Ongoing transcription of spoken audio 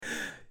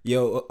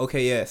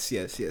Okay, yes.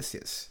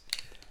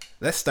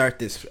 Let's start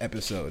this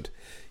episode.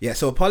 Yeah,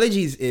 so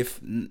apologies if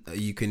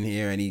you can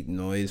hear any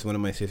noise. One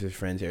of my sister's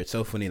friends here. It's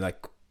so funny.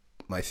 Like,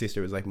 my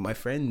sister was like, "My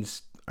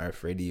friends are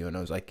afraid of you," and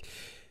I was like,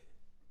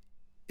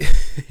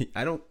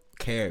 "I don't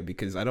care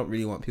because I don't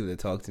really want people to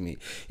talk to me."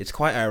 It's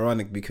quite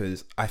ironic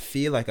because I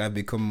feel like I've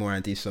become more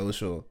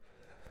antisocial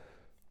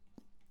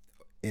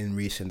in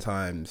recent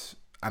times,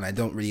 and I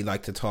don't really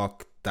like to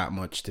talk that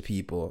much to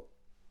people,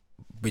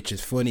 which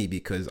is funny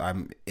because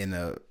I'm in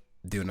a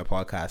doing a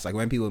podcast. Like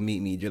when people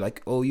meet me, you're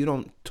like, "Oh, you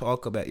don't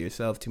talk about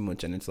yourself too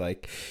much," and it's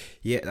like,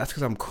 yeah, that's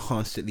because I'm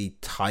constantly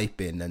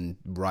typing and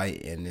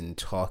writing and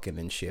talking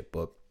and shit.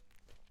 But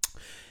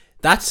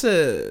that's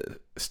a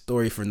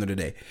story for another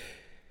day.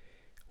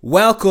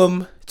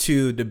 Welcome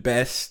to the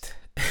best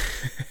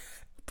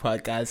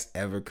podcast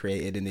ever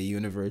created in the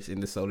universe, in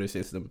the solar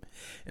system,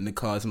 in the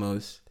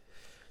cosmos.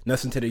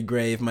 Nothing to the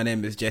grave. My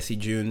name is Jesse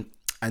June,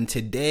 and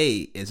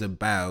today is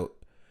about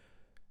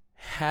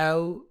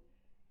how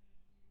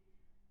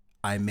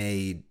I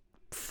made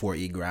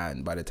 40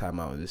 grand by the time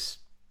I was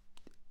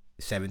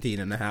 17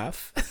 and a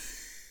half,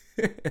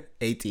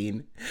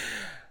 18.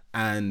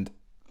 And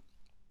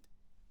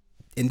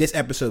in this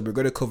episode, we're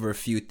going to cover a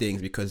few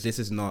things because this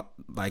is not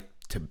like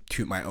to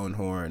toot my own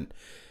horn.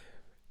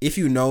 If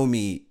you know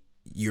me,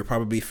 you're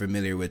probably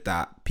familiar with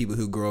that. People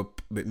who grew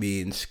up with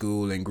me in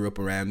school and grew up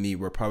around me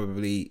were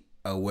probably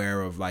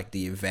aware of like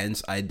the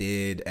events I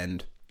did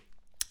and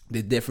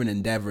the different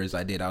endeavors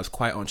I did. I was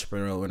quite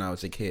entrepreneurial when I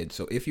was a kid.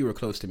 So if you were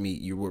close to me,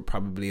 you were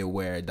probably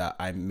aware that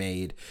I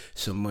made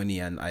some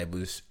money and I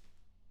was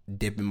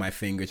dipping my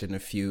fingers in a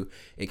few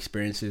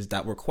experiences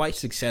that were quite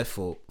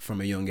successful from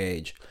a young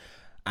age.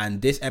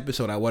 And this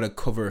episode, I want to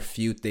cover a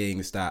few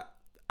things that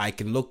I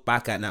can look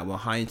back at now with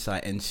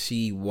hindsight and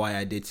see why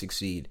I did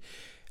succeed.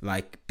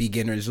 Like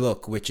beginner's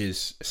luck, which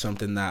is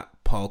something that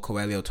Paul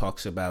Coelho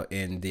talks about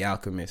in The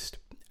Alchemist.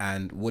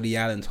 And Woody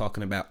Allen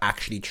talking about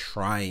actually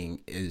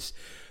trying is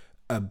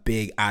a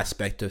big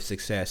aspect of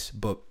success.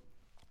 But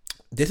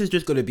this is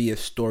just going to be a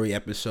story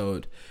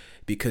episode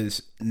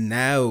because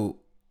now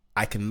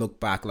I can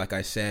look back, like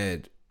I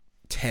said,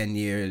 10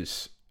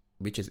 years,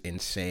 which is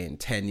insane.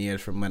 10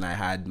 years from when I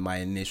had my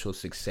initial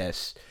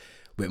success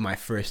with my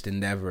first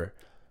endeavor,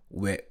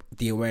 with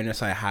the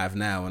awareness I have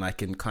now, and I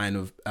can kind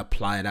of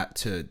apply that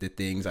to the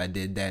things I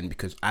did then.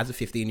 Because as a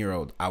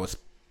 15-year-old, I was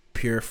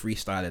pure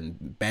freestyling.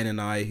 Ben and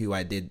I, who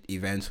I did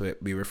events with,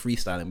 we were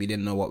freestyling. We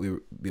didn't know what we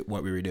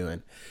were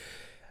doing.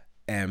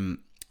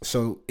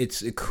 So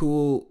it's a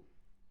cool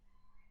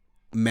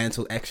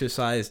mental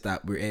exercise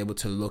that we're able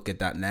to look at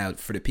that now.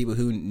 For the people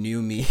who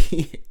knew me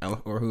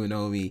or who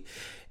know me,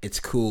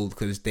 it's cool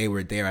because they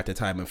were there at the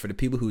time. And for the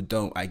people who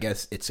don't, I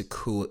guess it's a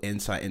cool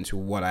insight into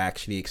what I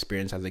actually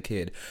experienced as a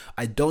kid.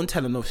 I don't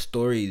tell enough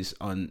stories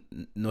on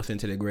Nothing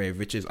to the Grave,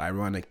 which is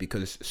ironic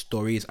because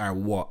stories are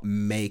what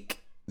make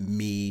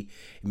me,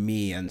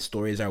 and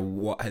stories are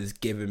what has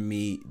given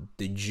me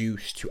the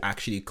juice to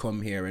actually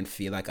come here and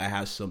feel like I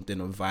have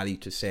something of value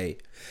to say.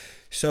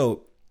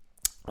 So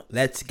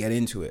let's get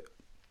into it.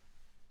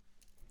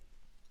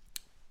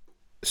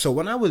 So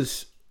when I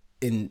was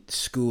in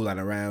school and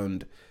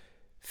around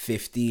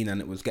 15, and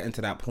it was getting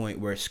to that point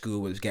where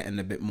school was getting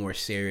a bit more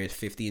serious,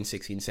 15,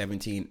 16,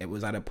 17, it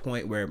was at a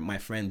point where my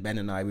friend Ben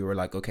and I, we were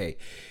like, okay,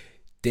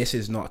 this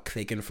is not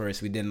clicking for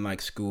us. We didn't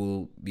like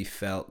school. We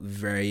felt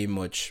very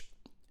much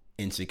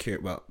insecure.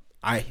 Well,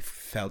 I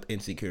felt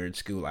insecure in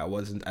school. I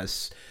wasn't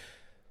as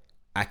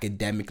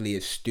academically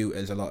astute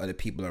as a lot of the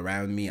people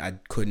around me. I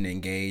couldn't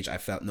engage. I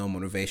felt no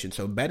motivation.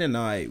 So Ben and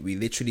I, we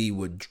literally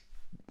would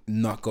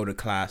not go to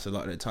class a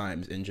lot of the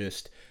times and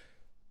just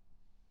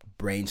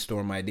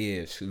brainstorm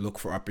ideas, look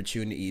for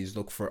opportunities,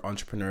 look for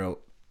entrepreneurial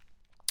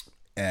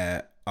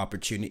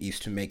opportunities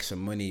to make some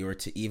money or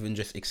to even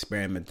just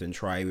experiment and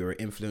try. We were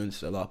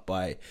influenced a lot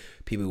by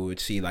people we would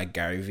see like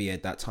Gary Vee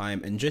at that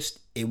time, and just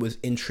it was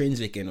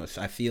intrinsic in us.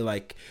 I feel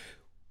like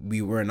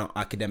we were not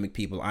academic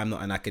people. I'm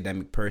not an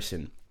academic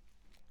person,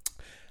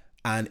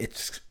 and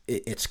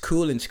it's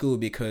cool in school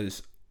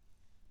because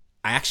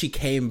I actually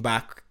came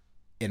back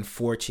in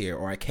fourth year,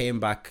 or I came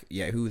back,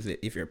 who is it?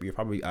 If you're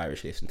probably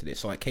Irish, listen to this.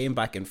 So I came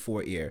back in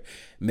fourth year,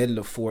 middle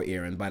of fourth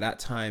year, and by that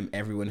time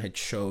everyone had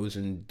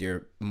chosen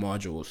their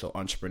module. So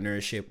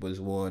entrepreneurship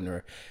was one,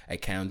 or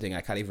accounting.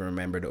 I can't even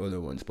remember the other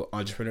ones, but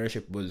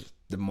entrepreneurship was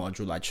the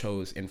module I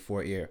chose in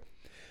fourth year.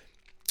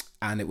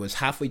 And it was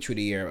halfway through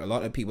the year. A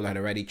lot of people had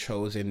already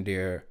chosen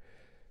their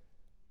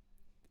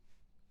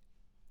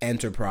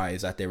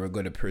enterprise that they were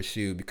going to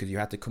pursue because you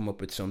had to come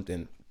up with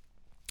something.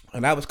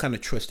 And I was kind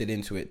of trusted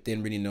into it,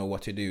 didn't really know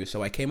what to do.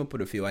 So I came up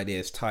with a few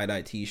ideas,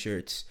 tie-dye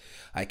t-shirts.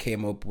 I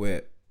came up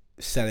with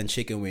selling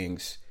chicken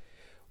wings,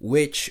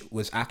 which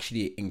was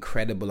actually an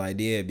incredible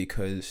idea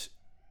because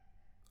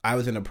I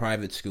was in a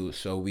private school.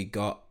 So we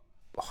got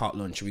hot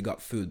lunch, we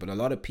got food. But a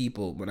lot of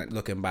people, when I'm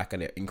looking back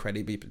at it,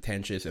 incredibly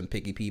pretentious and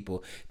picky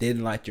people, they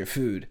didn't like your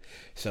food.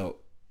 So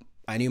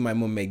I knew my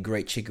mom made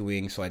great chicken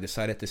wings. So I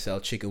decided to sell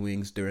chicken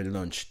wings during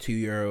lunch.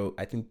 €2,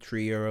 I think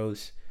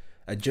 €3.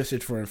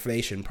 adjusted for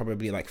inflation,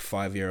 probably like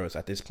 €5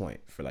 at this point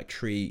for like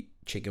 3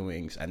 chicken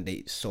wings, and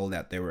they sold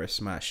out. They were a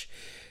smash.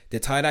 The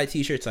tie-dye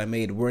t-shirts I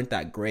made weren't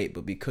that great,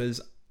 but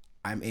because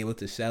I'm able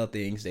to sell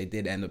things, they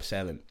did end up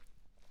selling.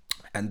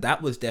 And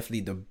that was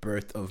definitely the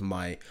birth of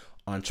my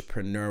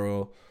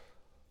entrepreneurial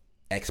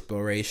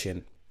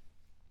exploration.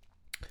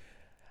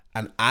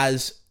 And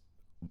as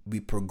we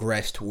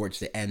progressed towards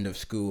the end of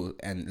school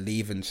and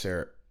leaving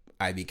cert,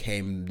 I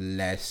became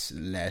less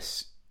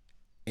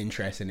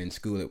interested in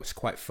school. It was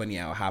quite funny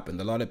how it happened.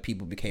 A lot of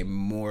people became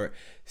more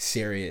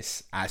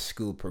serious as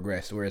school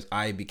progressed, whereas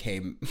I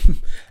became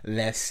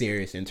less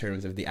serious in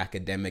terms of the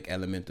academic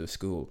element of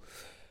school.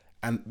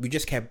 And we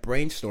just kept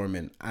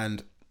brainstorming,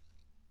 and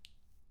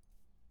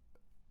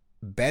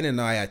Ben and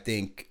I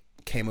think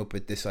came up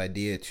with this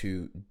idea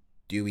to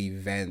do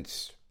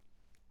events,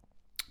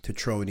 to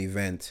throw an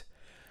event.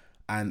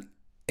 And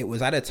it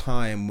was at a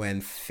time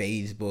when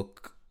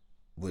Facebook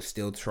was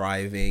still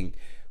thriving.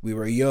 We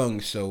were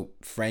young, so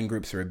friend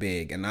groups were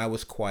big, and I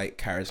was quite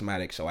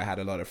charismatic, so I had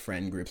a lot of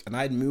friend groups, and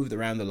I'd moved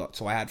around a lot,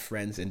 so I had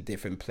friends in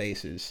different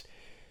places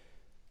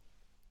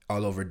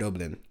all over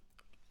Dublin.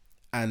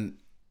 And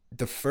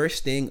the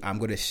first thing I'm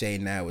going to say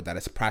now that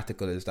is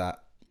practical is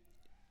that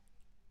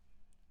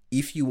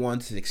if you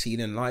want to succeed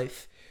in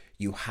life,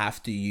 you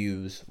have to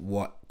use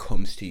what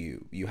comes to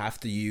you. You have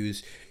to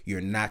use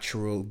your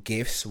natural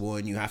gifts.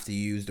 One, you have to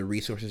use the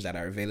resources that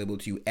are available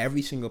to you.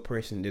 Every single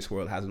person in this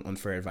world has an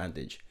unfair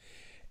advantage.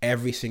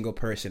 Every single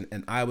person.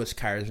 And I was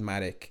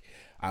charismatic.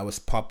 I was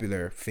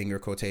popular, finger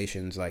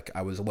quotations. Like,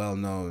 I was well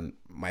known.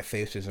 My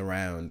face was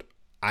around.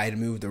 I'd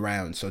moved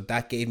around. So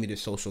that gave me the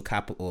social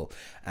capital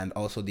and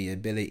also the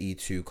ability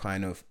to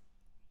kind of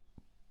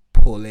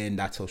pull in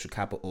that social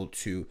capital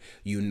to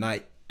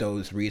unite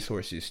those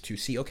resources to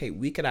see, okay,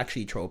 we could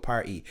actually throw a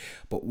party.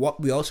 But what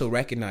we also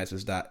recognize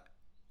is that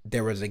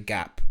there was a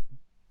gap.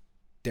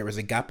 There was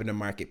a gap in the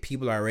market.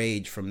 People our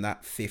age, from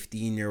that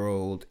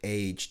 15-year-old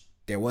age,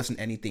 there wasn't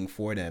anything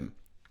for them,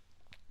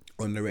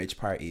 underage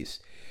parties.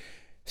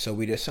 So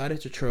we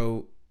decided to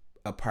throw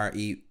a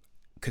party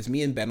because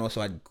me and Ben also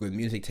had good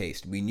music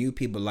taste. We knew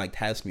people liked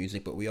house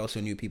music, but we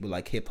also knew people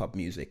liked hip-hop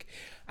music.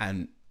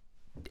 And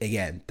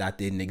again, that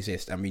didn't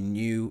exist. And we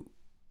knew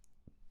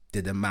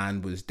the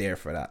demand was there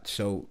for that.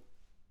 So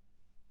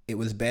it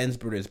was Ben's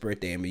brother's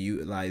birthday, and we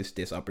utilized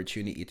this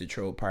opportunity to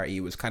throw a party.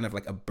 It was kind of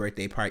like a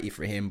birthday party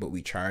for him, but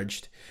we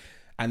charged,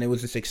 and it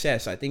was a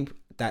success. I think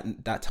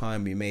that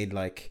time we made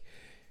like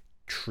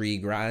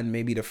 $3,000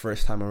 maybe the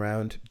first time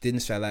around. Didn't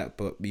sell out,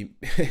 but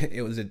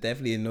it was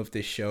definitely enough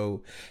to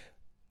show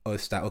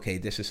us that, okay,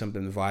 this is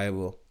something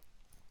viable.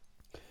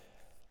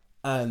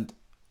 And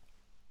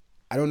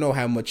I don't know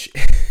how much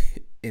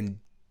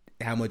in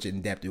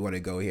depth we want to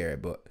go here,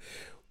 but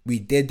we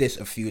did this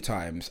a few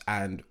times,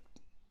 and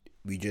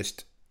we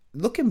just,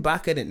 looking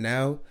back at it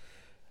now,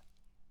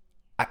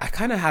 I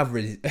kind of have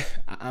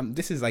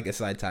this is like a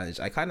side tangent.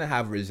 I kind of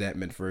have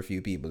resentment for a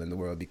few people in the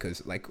world,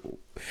 because like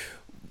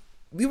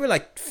we were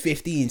like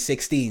 15,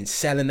 16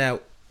 selling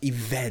out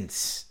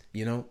events,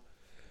 you know,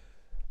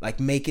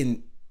 like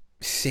making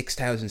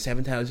 6,000,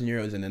 7,000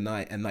 euros in a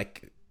night. And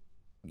like,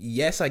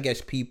 yes, I guess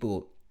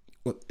people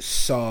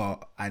saw,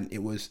 and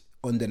it was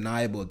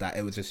undeniable that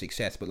it was a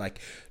success, but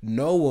like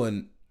no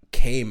one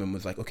came and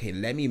was like, okay,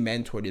 let me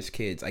mentor these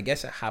kids. I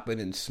guess it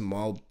happened in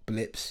small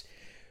blips,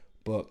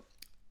 but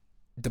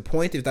the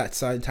point of that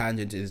side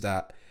tangent is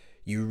that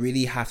you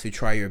really have to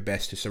try your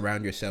best to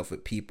surround yourself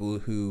with people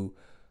who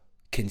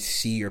can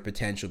see your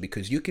potential,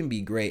 because you can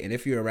be great, and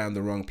if you're around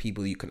the wrong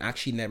people, you can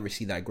actually never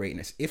see that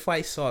greatness. If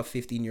I saw a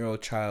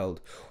 15-year-old child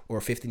or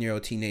a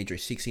 15-year-old teenager,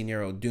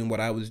 16-year-old doing what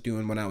I was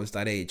doing when I was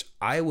that age,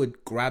 I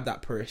would grab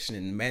that person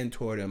and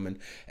mentor them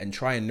and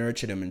try and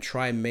nurture them and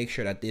try and make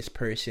sure that this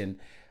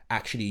person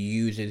actually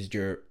uses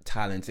your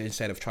talents,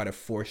 instead of try to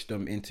force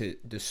them into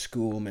the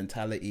school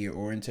mentality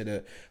or into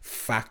the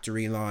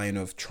factory line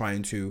of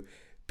trying to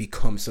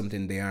become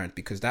something they aren't.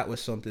 Because that was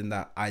something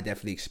that I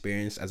definitely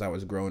experienced as I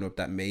was growing up,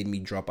 that made me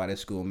drop out of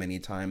school many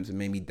times and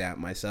made me doubt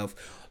myself.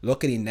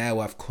 Luckily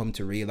now I've come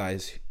to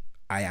realize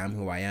I am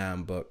who I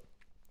am, but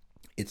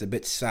it's a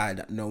bit sad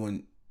that no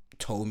one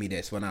told me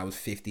this when I was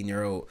 15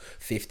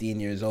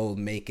 years old,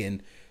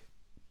 making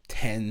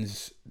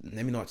tens,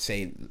 let me not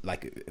say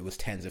like it was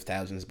tens of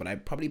thousands, but I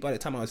probably, by the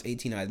time I was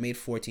 18, I had made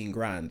 14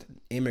 grand.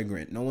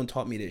 Immigrant, no one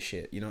taught me this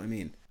shit, you know what I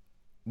mean?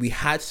 We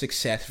had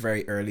success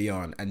very early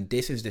on, and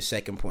this is the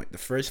second point. The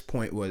first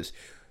point was,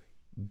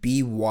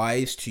 be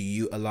wise to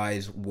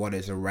utilize what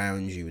is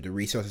around you, the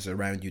resources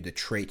around you, the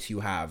traits you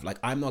have. Like,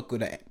 I'm not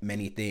good at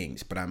many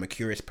things, but I'm a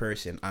curious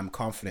person. I'm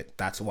confident.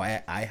 That's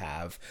why I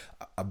have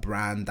a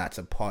brand that's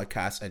a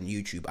podcast and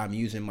YouTube. I'm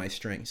using my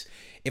strengths.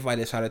 If I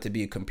decided to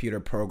be a computer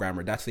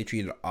programmer, that's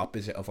literally the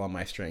opposite of all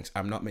my strengths.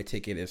 I'm not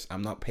meticulous.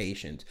 I'm not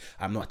patient.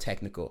 I'm not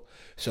technical.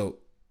 So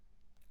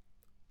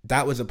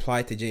that was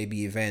applied to JB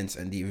Events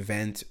and the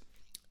event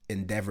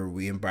endeavor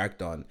we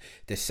embarked on.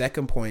 The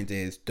second point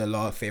is the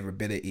law of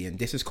favorability, and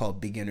this is called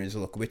beginner's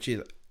luck, which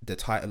is the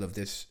title of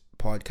this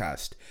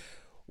podcast.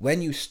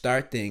 When you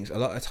start things, a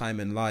lot of time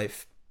in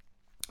life,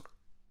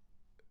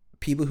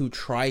 people who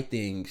try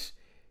things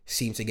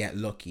seem to get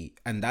lucky,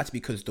 and that's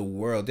because the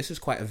world, this is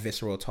quite a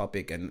visceral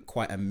topic and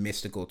quite a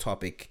mystical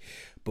topic,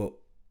 but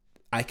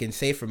I can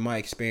say from my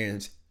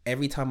experience,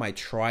 every time I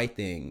try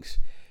things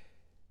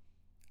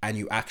and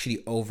you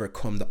actually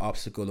overcome the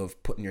obstacle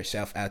of putting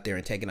yourself out there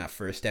and taking that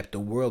first step, the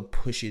world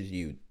pushes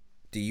you.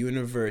 The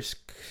universe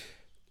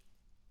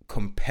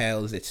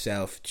compels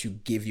itself to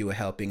give you a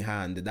helping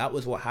hand. And that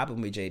was what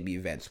happened with JB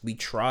Events. We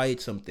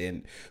tried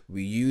something,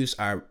 we used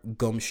our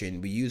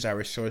gumption, we used our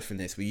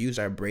resourcefulness, we used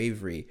our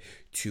bravery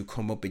to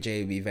come up with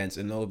JB Events,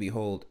 and lo and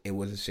behold, it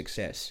was a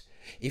success.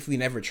 If we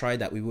never tried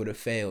that, we would have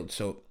failed.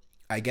 So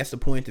I guess the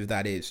point of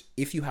that is,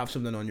 if you have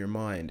something on your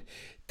mind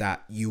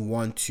that you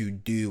want to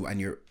do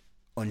and you're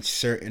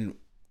uncertain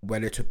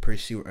whether to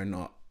pursue it or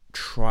not,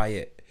 try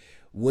it.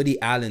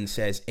 Woody Allen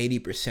says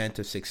 80%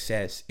 of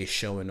success is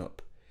showing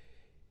up.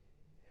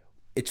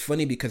 It's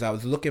funny because I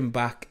was looking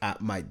back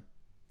at my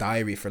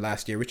diary for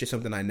last year, which is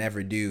something I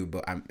never do,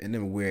 but I'm in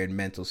a weird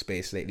mental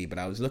space lately. But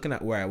I was looking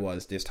at where I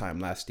was this time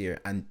last year,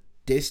 and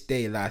this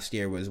day last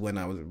year was when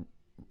I was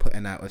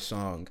putting out a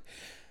song,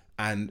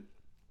 and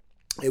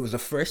it was the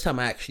first time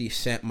I actually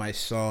sent my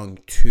song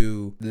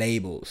to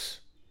labels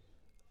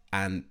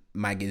and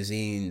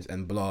magazines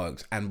and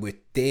blogs, and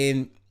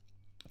within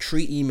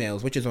 3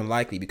 emails, which is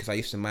unlikely because I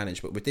used to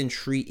manage, but within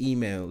 3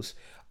 emails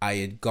I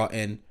had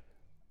gotten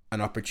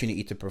an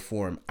opportunity to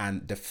perform,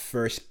 and the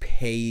first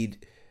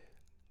paid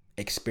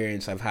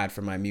experience I've had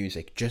for my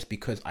music, just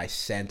because I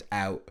sent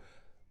out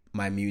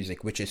my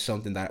music, which is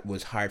something that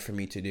was hard for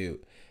me to do.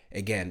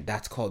 Again,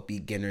 that's called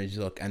beginner's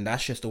luck, and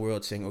that's just the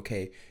world saying,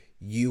 okay,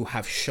 you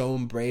have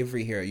shown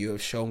bravery here, you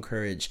have shown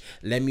courage,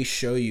 let me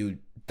show you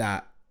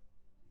that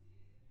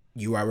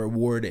you are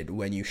rewarded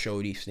when you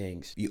show these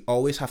things. You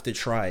always have to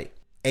try.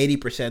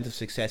 80% of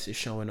success is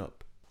showing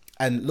up.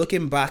 And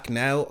looking back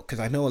now, because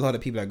I know a lot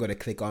of people are going to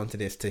click onto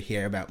this to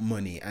hear about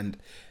money, and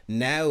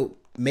now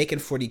making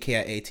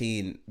 40k at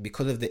 18,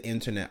 because of the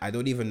internet, I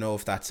don't even know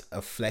if that's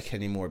a flex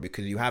anymore,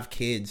 because you have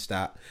kids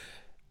that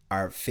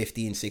are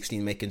 15,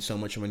 16 making so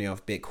much money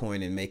off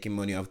Bitcoin and making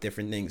money off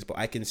different things. But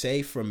I can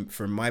say from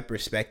my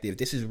perspective,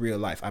 this is real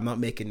life. I'm not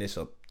making this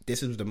up.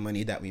 This is the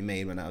money that we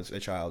made when I was a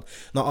child.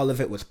 Not all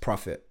of it was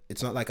profit.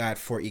 It's not like I had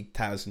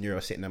 40,000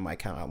 euros sitting on my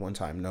account at one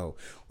time. No,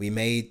 we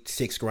made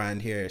 6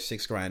 grand here,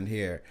 6 grand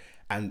here.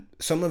 And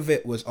some of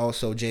it was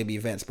also JB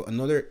Events. But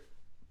another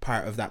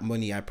part of that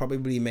money, I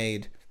probably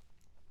made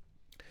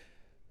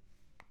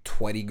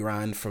 20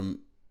 grand from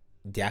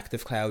the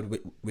Active Cloud,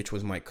 which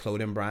was my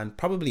clothing brand.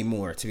 Probably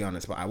more, to be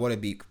honest, but I want to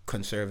be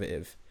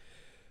conservative.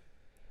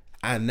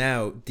 And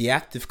now the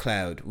Active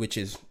Cloud, which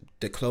is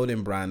the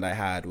clothing brand I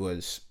had,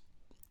 was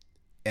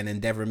an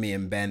endeavor me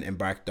and Ben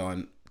embarked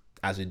on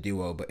as a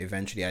duo, but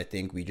eventually I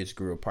think we just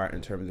grew apart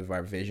in terms of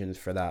our visions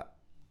for that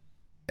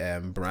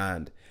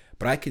brand.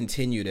 But I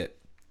continued it,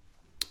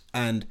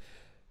 and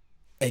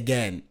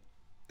again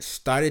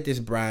started this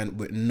brand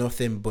with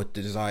nothing but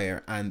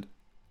desire, and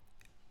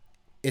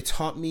it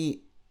taught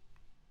me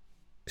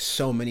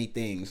so many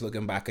things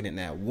looking back on it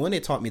now. One,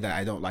 it taught me that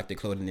I don't like the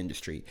clothing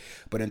industry,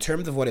 but in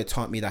terms of what it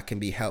taught me that can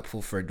be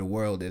helpful for the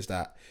world is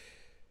that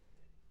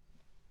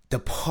the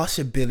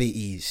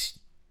possibilities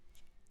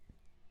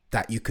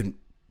that you can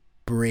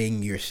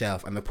bring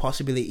yourself, and the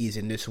possibilities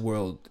in this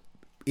world,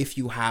 if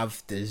you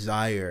have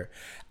desire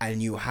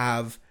and you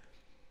have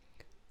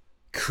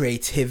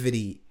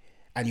creativity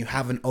and you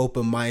have an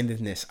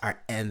open-mindedness,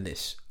 are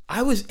endless.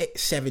 I was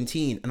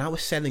 17 and I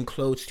was selling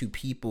clothes to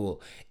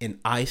people in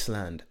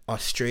Iceland,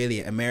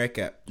 Australia,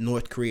 America,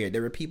 North Korea.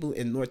 There were people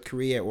in North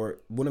Korea, or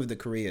one of the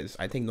Koreas,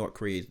 I think North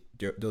Korea,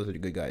 those are the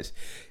good guys,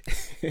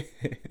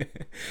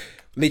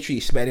 literally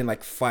spending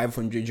like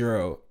 500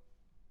 euro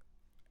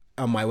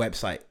on my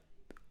website.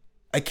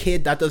 A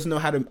kid that doesn't know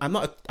how to, I'm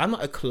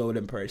not a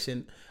clothing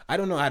person. I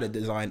don't know how to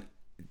design.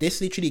 This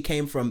literally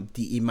came from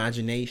the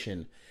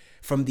imagination.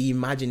 From the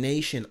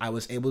imagination, I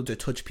was able to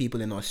touch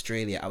people in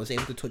Australia. I was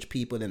able to touch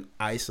people in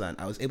Iceland.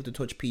 I was able to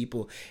touch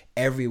people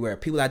everywhere.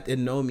 People that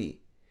didn't know me.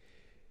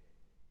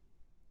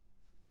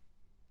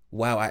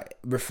 Wow,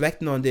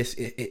 reflecting on this,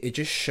 it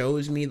just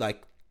shows me,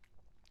 like,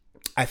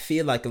 I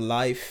feel like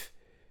life,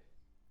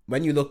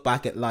 when you look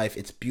back at life,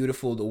 it's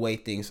beautiful the way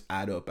things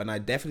add up. And I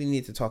definitely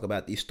need to talk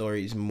about these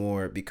stories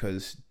more,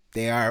 because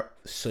they are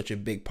such a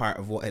big part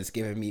of what has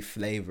given me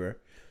flavor.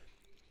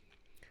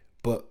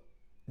 But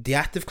the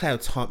Active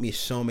Cloud taught me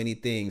so many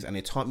things, and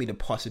it taught me the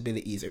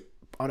possibilities.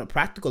 On a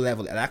practical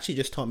level, it actually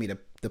just taught me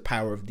the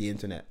power of the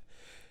internet,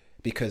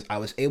 because I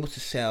was able to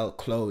sell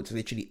clothes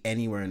literally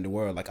anywhere in the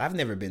world. Like, I've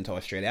never been to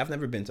Australia, I've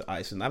never been to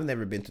Iceland, I've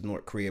never been to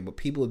North Korea, but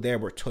people there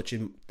were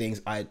touching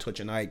things I had touched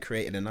and I had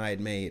created and I had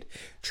made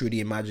through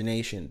the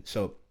imagination.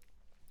 So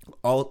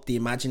all the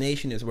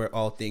imagination is where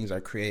all things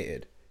are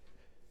created.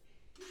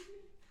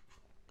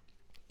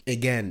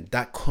 Again,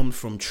 that comes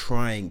from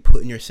trying,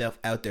 putting yourself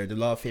out there, the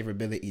law of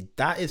favorability.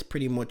 That is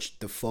pretty much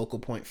the focal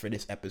point for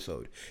this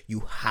episode. You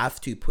have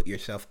to put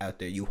yourself out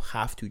there. You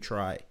have to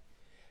try.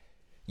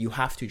 You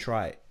have to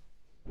try.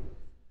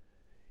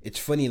 It's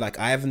funny, like,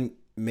 I haven't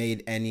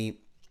made any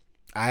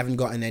I haven't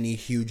gotten any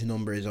huge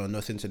numbers or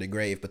nothing to the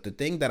grave, but the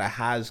thing that I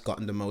has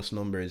gotten the most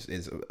numbers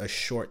is a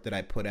short that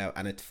I put out.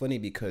 And it's funny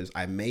because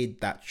I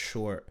made that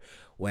short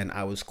when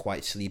I was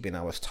quite sleepy and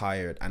I was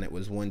tired, and it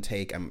was one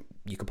take, and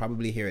you could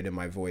probably hear it in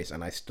my voice,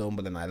 and I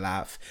stumbled and I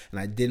laughed and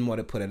I didn't want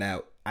to put it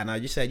out, and I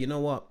just said, you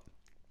know what,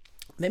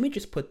 let me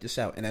just put this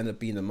out, and ended up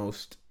being the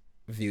most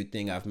viewed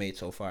thing I've made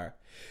so far.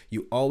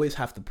 You always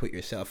have to put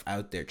yourself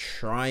out there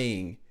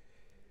trying,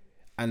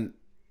 and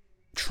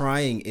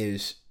trying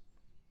is,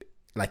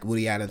 like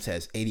Woody Allen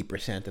says,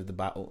 80% of the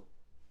battle.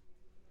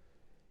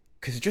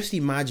 Because just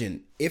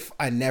imagine, if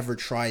I never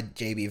tried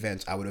JB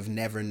Events, I would have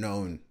never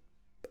known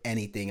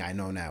anything I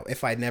know now.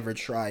 If I never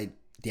tried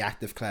the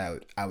Active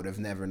Cloud, I would have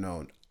never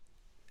known.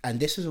 And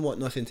this is what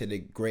Nothing to the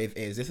Grave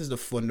is. This is the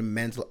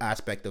fundamental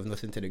aspect of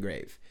Nothing to the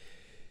Grave.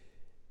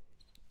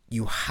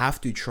 You have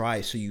to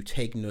try, so you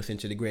take nothing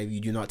to the grave. You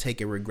do not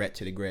take a regret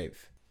to the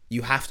grave.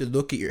 You have to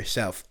look at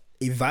yourself,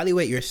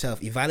 evaluate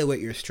yourself, evaluate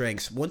your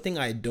strengths. One thing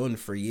I had done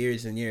for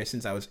years and years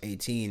since I was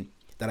 18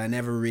 that I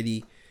never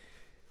really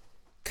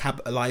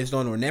capitalized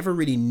on, or never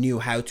really knew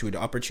how to. The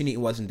opportunity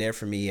wasn't there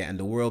for me yet, and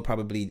the world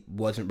probably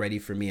wasn't ready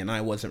for me, and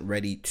I wasn't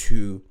ready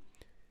to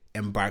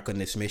embark on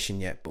this mission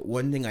yet. But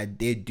one thing I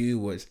did do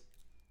was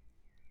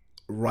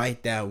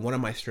write down what are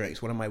my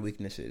strengths, what are my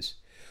weaknesses.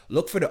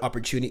 Look for the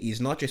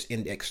opportunities, not just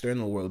in the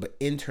external world, but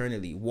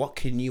internally. What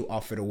can you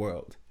offer the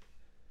world?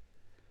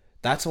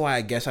 That's why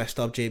I guess I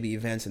stopped JB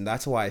Events, and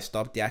that's why I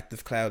stopped the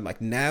Active Cloud.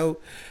 Like, now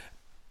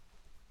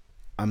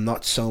I'm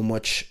not so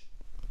much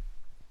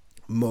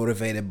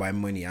motivated by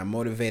money. I'm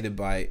motivated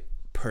by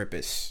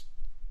purpose.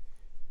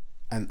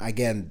 And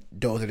again,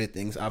 those are the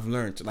things I've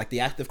learned. Like,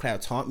 the Active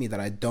Cloud taught me that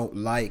I don't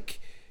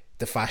like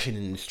the fashion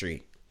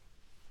industry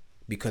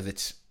because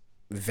it's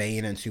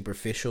vain and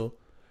superficial.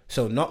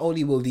 So not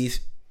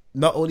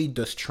only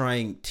does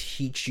trying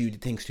teach you the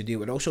things to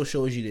do, it also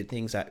shows you the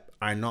things that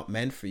are not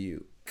meant for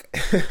you.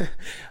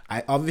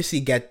 I obviously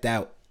get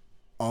doubt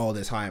all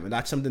the time, and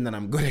that's something that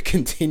I'm going to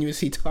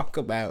continuously talk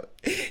about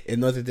in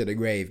Nothing to the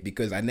Grave,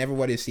 because I never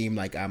want to seem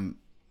like I'm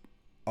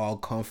all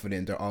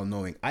confident or all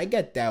knowing. I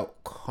get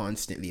doubt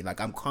constantly.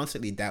 Like, I'm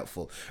constantly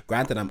doubtful.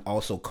 Granted, I'm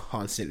also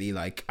constantly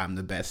like I'm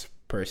the best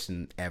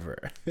person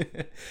ever.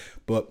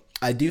 But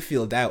I do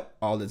feel doubt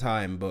all the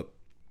time. But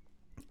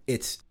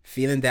it's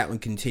feeling that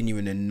and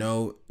continuing, and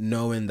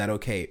knowing that,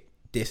 okay,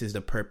 this is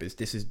the purpose,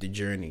 this is the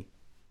journey.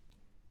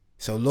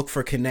 So look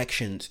for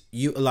connections,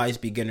 utilize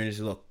beginner's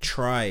luck,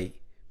 try.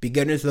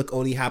 Beginner's luck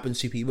only happens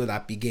to people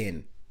that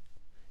begin,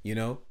 you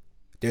know?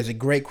 There's a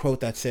great quote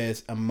that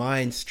says, a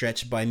mind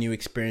stretched by new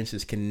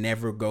experiences can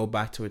never go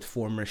back to its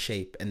former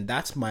shape. And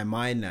that's my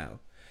mind now.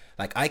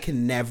 Like, I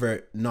can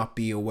never not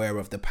be aware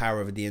of the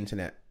power of the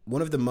internet.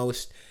 One of the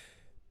most,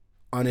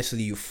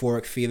 honestly,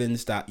 euphoric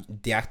feelings that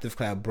the Active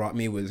Cloud brought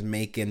me was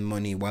making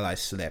money while I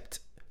slept.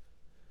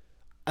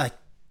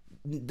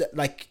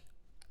 Like,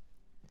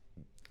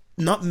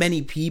 not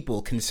many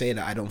people can say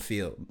that I don't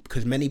feel,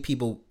 because many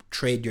people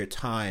trade your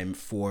time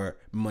for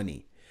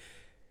money.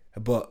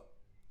 But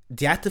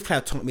the Active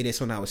Cloud taught me this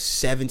when I was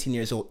 17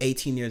 years old,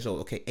 18 years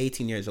old. Okay,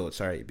 18 years old,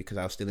 sorry, because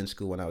I was still in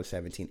school when I was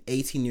 17.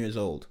 18 years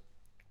old.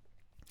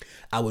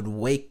 I would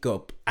wake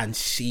up and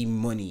see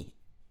money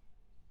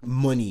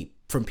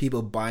from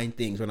people buying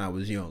things when I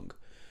was young.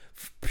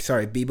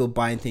 People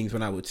buying things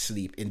when I would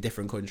sleep in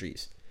different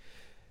countries.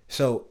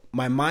 So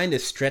my mind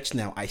is stretched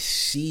now. I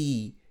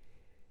see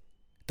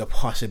the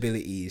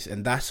possibilities,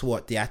 and that's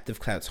what the Active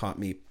Cloud taught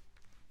me.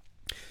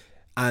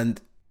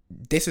 And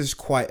this is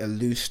quite a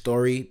loose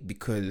story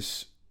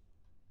because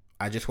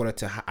I just wanted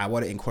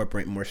to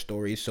incorporate more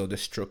stories, so the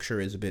structure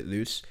is a bit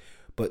loose.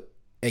 But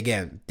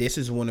again, this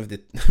is one of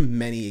the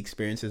many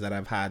experiences that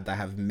I've had that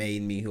have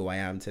made me who I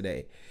am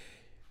today.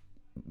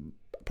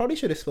 Probably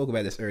should have spoke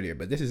about this earlier,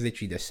 but this is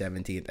literally the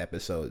 17th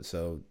episode,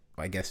 so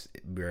I guess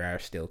we are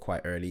still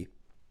quite early.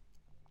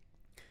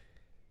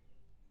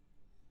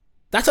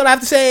 That's all I have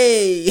to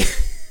say.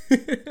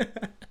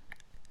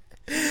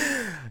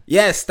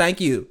 Yes, thank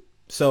you.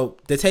 So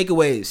the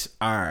takeaways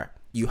are,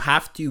 you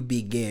have to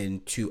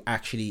begin to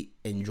actually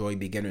enjoy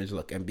beginner's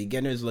luck. And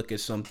beginner's luck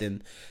is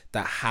something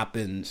that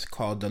happens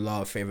called the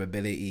law of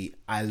favorability.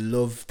 I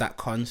love that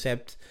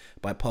concept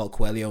by Paul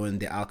Coelho in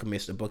The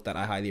Alchemist, a book that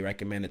I highly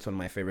recommend. It's one of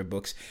my favorite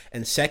books.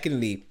 And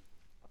secondly,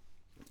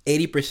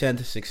 80%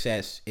 of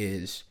success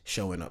is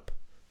showing up.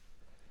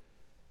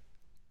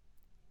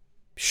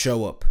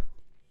 Show up,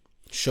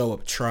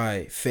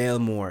 try, fail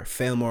more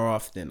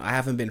often. I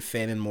haven't been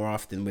failing more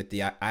often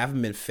I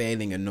haven't been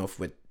failing enough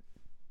with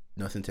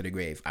Nothing to the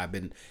Grave. I've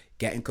been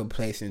getting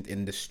complacent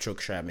in the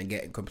structure. I've been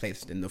getting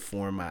complacent in the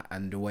format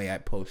and the way I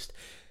post.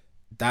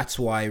 That's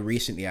why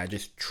recently I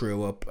just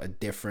threw up a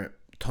different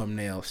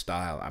thumbnail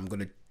style. I'm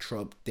going to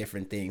throw up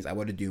different things. I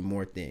want to do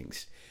more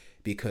things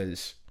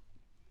because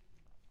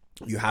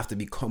you have to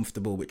be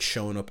comfortable with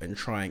showing up and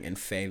trying and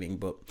failing.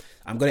 But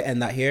I'm going to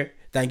end that here.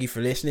 Thank you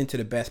for listening to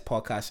the best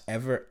podcast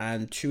ever,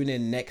 and tune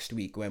in next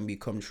week when we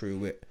come through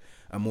with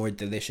a more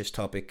delicious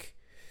topic.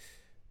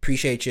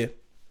 Appreciate you.